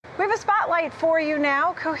We have a spotlight for you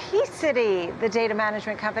now. Cohesity, the data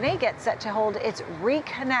management company, gets set to hold its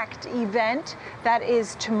Reconnect event. That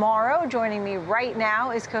is tomorrow. Joining me right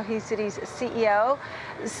now is Cohesity's CEO,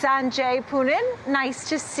 Sanjay Poonen. Nice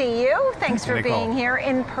to see you. Thanks for being here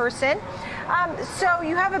in person. So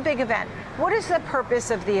you have a big event. What is the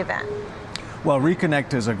purpose of the event? Well,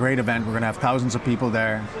 Reconnect is a great event. We're going to have thousands of people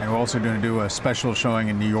there, and we're also going to do a special showing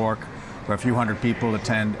in New York where a few hundred people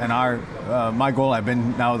attend. And my goal, I've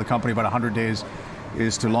been now with the company about 100 days,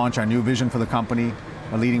 is to launch our new vision for the company,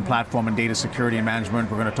 a leading platform in data security and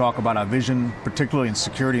management. We're going to talk about our vision, particularly in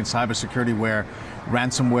security and cybersecurity, where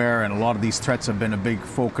ransomware and a lot of these threats have been a big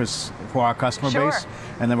focus for our customer base.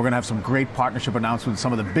 And then we're going to have some great partnership announcements with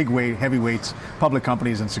some of the big heavyweights, public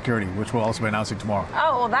companies in security, which we'll also be announcing tomorrow.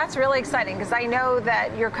 Oh, well, that's really exciting, because I know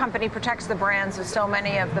that your company protects the brands of so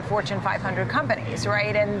many of the Fortune 500 companies,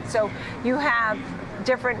 right? And so you have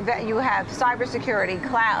cybersecurity,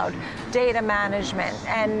 cloud, data management,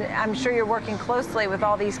 and I'm sure you're working closely with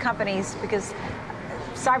all these companies because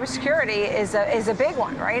cybersecurity is a big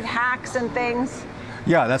one, right? Hacks and things.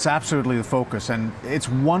 Yeah, that's absolutely the focus, and it's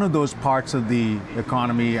one of those parts of the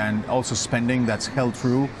economy and also spending that's held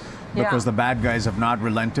through because the bad guys have not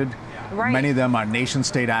relented. Right. Many of them are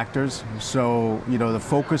nation-state actors, so the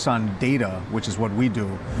focus on data, which is what we do,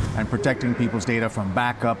 and protecting people's data from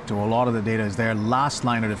backup to a lot of the data is their last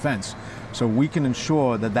line of defense. So we can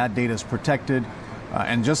ensure that that data is protected,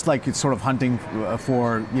 and just like it's sort of hunting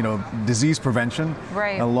for disease prevention,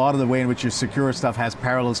 a lot of the way in which you secure stuff has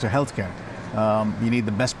parallels to healthcare. You need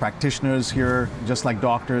the best practitioners here, just like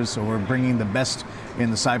doctors, so we're bringing the best in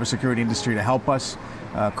the cybersecurity industry to help us.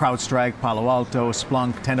 CrowdStrike, Palo Alto,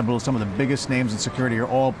 Splunk, Tenable, some of the biggest names in security are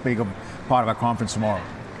all big part of our conference tomorrow.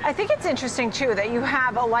 I think it's interesting, too, that you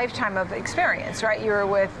have a lifetime of experience, right? You were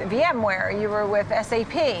with VMware, you were with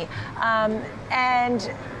SAP,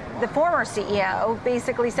 and the former CEO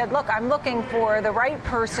basically said, look, I'm looking for the right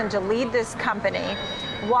person to lead this company,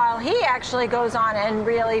 while he actually goes on and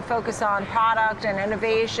really focus on product and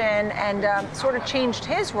innovation and sort of changed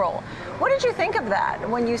his role. What did you think of that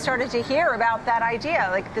when you started to hear about that idea?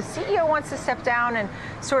 Like, the CEO wants to step down and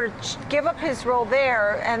sort of give up his role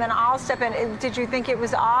there, and then I'll step in. Did you think it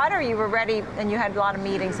was odd, or you were ready and you had a lot of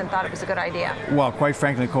meetings and thought it was a good idea? Well, quite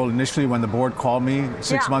frankly, Nicole, initially when the board called me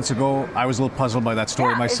 6 months ago, I was a little puzzled by that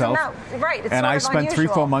story myself. Right, it's and I spent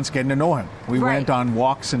unusual. 3-4 months getting to know him. We went on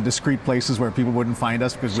walks in discreet places where people wouldn't find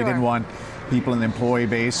us because we didn't want people in the employee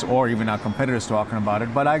base or even our competitors talking about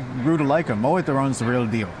it. But I grew to like him. Mohit Dharon's the real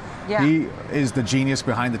deal. He is the genius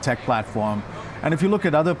behind the tech platform. And if you look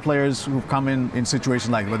at other players who've come in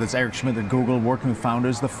situations like whether it's Eric Schmidt at Google working with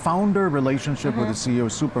founders, the founder relationship with the CEO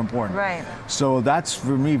is super important. Right. So that's,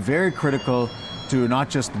 for me, very critical to not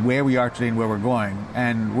just where we are today and where we're going.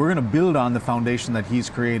 And we're going to build on the foundation that he's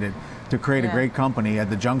created to create a great company at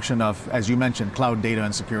the junction of, as you mentioned, cloud, data,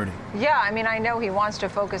 and security. Yeah, I mean, I know he wants to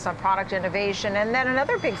focus on product innovation. And then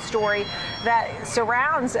another big story that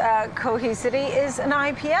surrounds Cohesity is an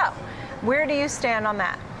IPO. Where do you stand on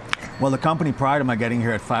that? Well, the company prior to my getting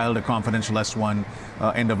here had filed a confidential S1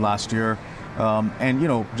 end of last year.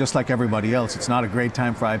 And just like everybody else, it's not a great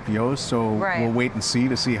time for IPOs, so we'll wait and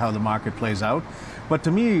see how the market plays out. But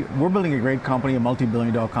to me, we're building a great company, a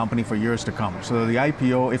multi-billion-dollar company for years to come. So the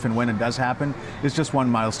IPO, if and when it does happen, is just one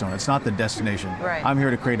milestone. It's not the destination. Right. I'm here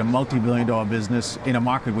to create a multi-billion-dollar business in a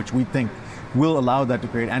market which we think will allow that to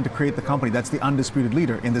create, and to create the company that's the undisputed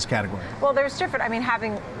leader in this category. Well, there's different, I mean,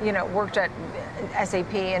 having worked at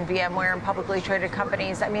SAP and VMware and publicly traded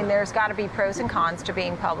companies, I mean, there's got to be pros and cons to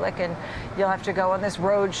being public, and you'll have to go on this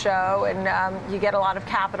road show, and you get a lot of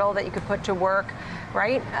capital that you could put to work,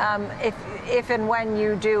 right? If and when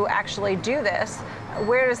you do actually do this,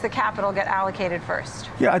 where does the capital get allocated first?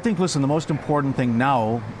 Yeah, I think, listen, the most important thing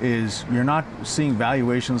now is you're not seeing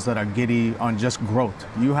valuations that are giddy on just growth.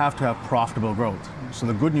 You have to have profitable growth. So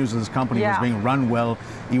the good news is this company was being run well,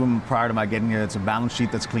 even prior to my getting here. It's a balance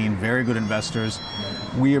sheet that's clean, very good investors.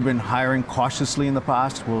 We have been hiring cautiously in the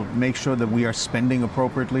past. We'll make sure that we are spending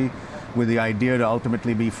appropriately with the idea to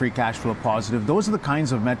ultimately be free cash flow positive. Those are the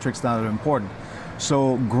kinds of metrics that are important.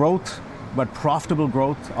 So growth, but profitable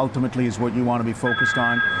growth ultimately is what you want to be focused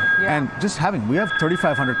on. And just we have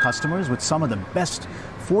 3,500 customers with some of the best,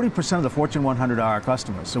 40% of the Fortune 100 are our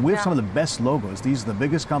customers. So we have some of the best logos. These are the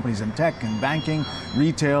biggest companies in tech and banking,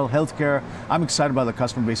 retail, healthcare. I'm excited about the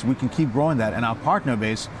customer base. We can keep growing that. And our partner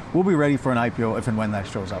base will be ready for an IPO if and when that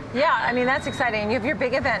shows up. Yeah, I mean, that's exciting. You have your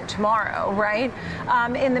big event tomorrow, right?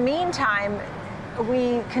 In the meantime,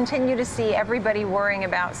 we continue to see everybody worrying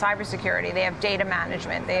about cybersecurity. They have data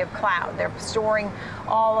management, they have cloud, they're storing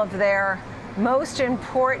all of their most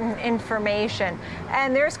important information.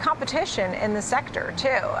 And there's competition in the sector too.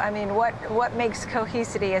 I mean, what makes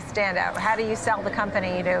Cohesity a standout? How do you sell the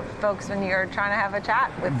company to folks when you're trying to have a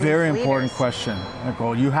chat with these Very leaders? important question,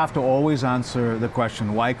 Nicole. You have to always answer the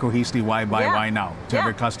question, why Cohesity, why buy, why now, to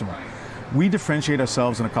every customer. We differentiate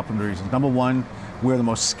ourselves in a couple of reasons. Number one, we're the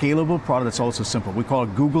most scalable product that's also simple. We call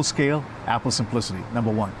it Google scale, Apple simplicity,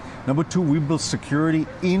 number one. Number two, we build security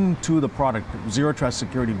into the product, zero trust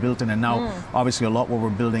security built in, and now obviously a lot what we're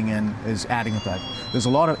building in is adding to that. There's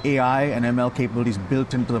a lot of AI and ML capabilities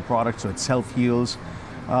built into the product, so it self-heals.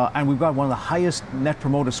 And we've got one of the highest net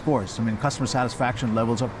promoter scores, I mean, customer satisfaction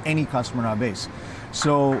levels of any customer in our base.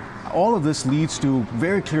 So all of this leads to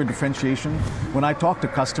very clear differentiation. When I talk to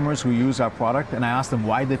customers who use our product and I ask them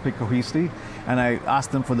why they pick Cohesity, and I ask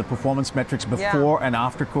them for the performance metrics before and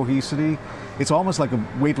after Cohesity, it's almost like a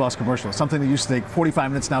weight loss commercial. Something that used to take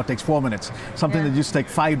 45 minutes now takes 4 minutes. Something that used to take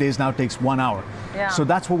 5 days now takes 1 hour. So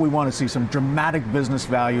that's what we want to see, some dramatic business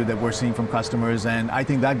value that we're seeing from customers, and I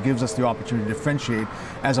think that gives us the opportunity to differentiate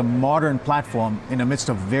as a modern platform in the midst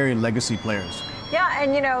of very legacy players. Yeah,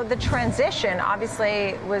 and you know, the transition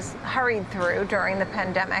obviously was hurried through during the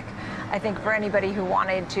pandemic. I think for anybody who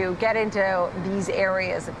wanted to get into these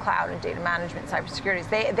areas of cloud and data management,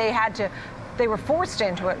 cybersecurity, they were forced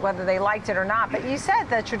into it, whether they liked it or not. But you said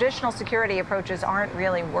the traditional security approaches aren't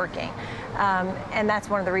really working. And that's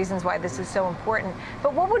one of the reasons why this is so important.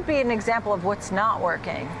 But what would be an example of what's not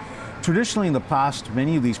working? Traditionally in the past,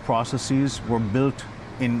 many of these processes were built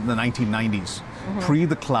in the 1990s, pre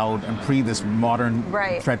the cloud and pre this modern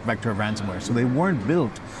threat vector of ransomware. So they weren't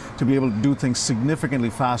built to be able to do things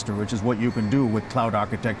significantly faster, which is what you can do with cloud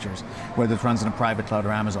architectures, whether it runs in a private cloud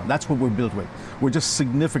or Amazon. That's what we're built with. We're just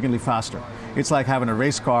significantly faster. It's like having a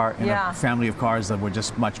race car in a family of cars that were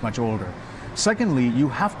just much, much older. Secondly, you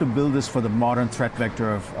have to build this for the modern threat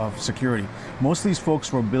vector of security. Most of these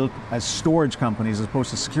folks were built as storage companies as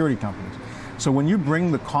opposed to security companies. So when you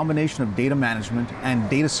bring the combination of data management and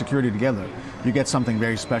data security together, you get something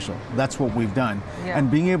very special. That's what we've done.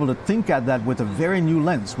 And being able to think at that with a very new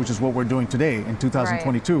lens, which is what we're doing today in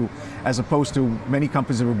 2022, as opposed to many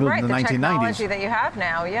companies that were built in the 1990s. Technology that you have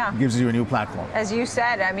now, gives you a new platform. As you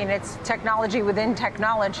said, I mean, it's technology within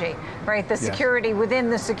technology, right? The security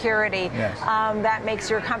within the security that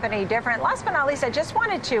makes your company different. Last but not least, I just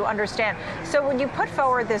wanted to understand, so when you put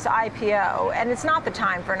forward this IPO, and it's not the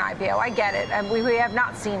time for an IPO, I get it, and we have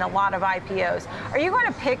not seen a lot of IPOs. Are you going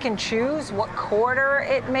to pick and choose what quarter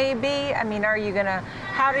it may be? I mean,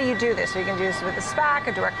 how do you do this? Are you going to do this with a SPAC,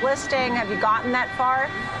 a direct listing? Have you gotten that far?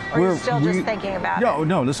 Or are you still just thinking about it?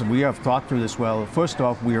 No, listen, we have thought through this well. First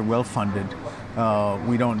off, we are well funded.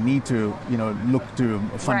 We don't need to, look to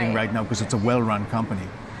funding right now because it's a well-run company.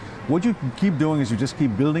 What you keep doing is you just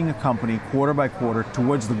keep building a company quarter by quarter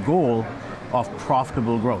towards the goal of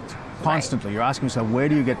profitable growth. Constantly, you're asking yourself, where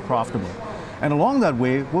do you get profitable? And along that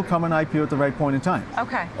way, we'll come and IPO at the right point in time.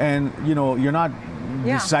 Okay. And you're not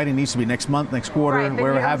deciding it needs to be next month, next quarter,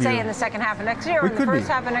 wherever have you. Say in the second half of next year, or in the first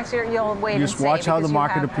half of next year, you'll wait and see. Just watch how the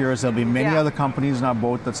market appears. There'll be many other companies in our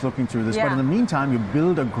boat that's looking through this. But in the meantime, you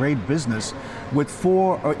build a great business with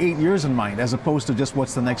 4 or 8 years in mind, as opposed to just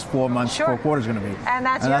what's the next 4 months, 4 quarters going to be. And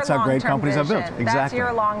that's how great companies are built. Exactly. That's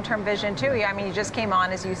your long-term vision too. I mean, you just came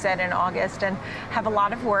on, as you said, in August, and have a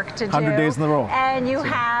lot of work to do. 100 days in a row. And you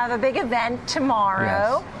have a big event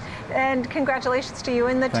tomorrow. And congratulations to you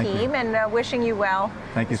and the team, and wishing you well.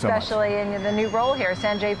 Thank you so much. Especially in the new role here.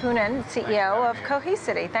 Sanjay Poonen, CEO of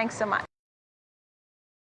Cohesity. Thanks so much.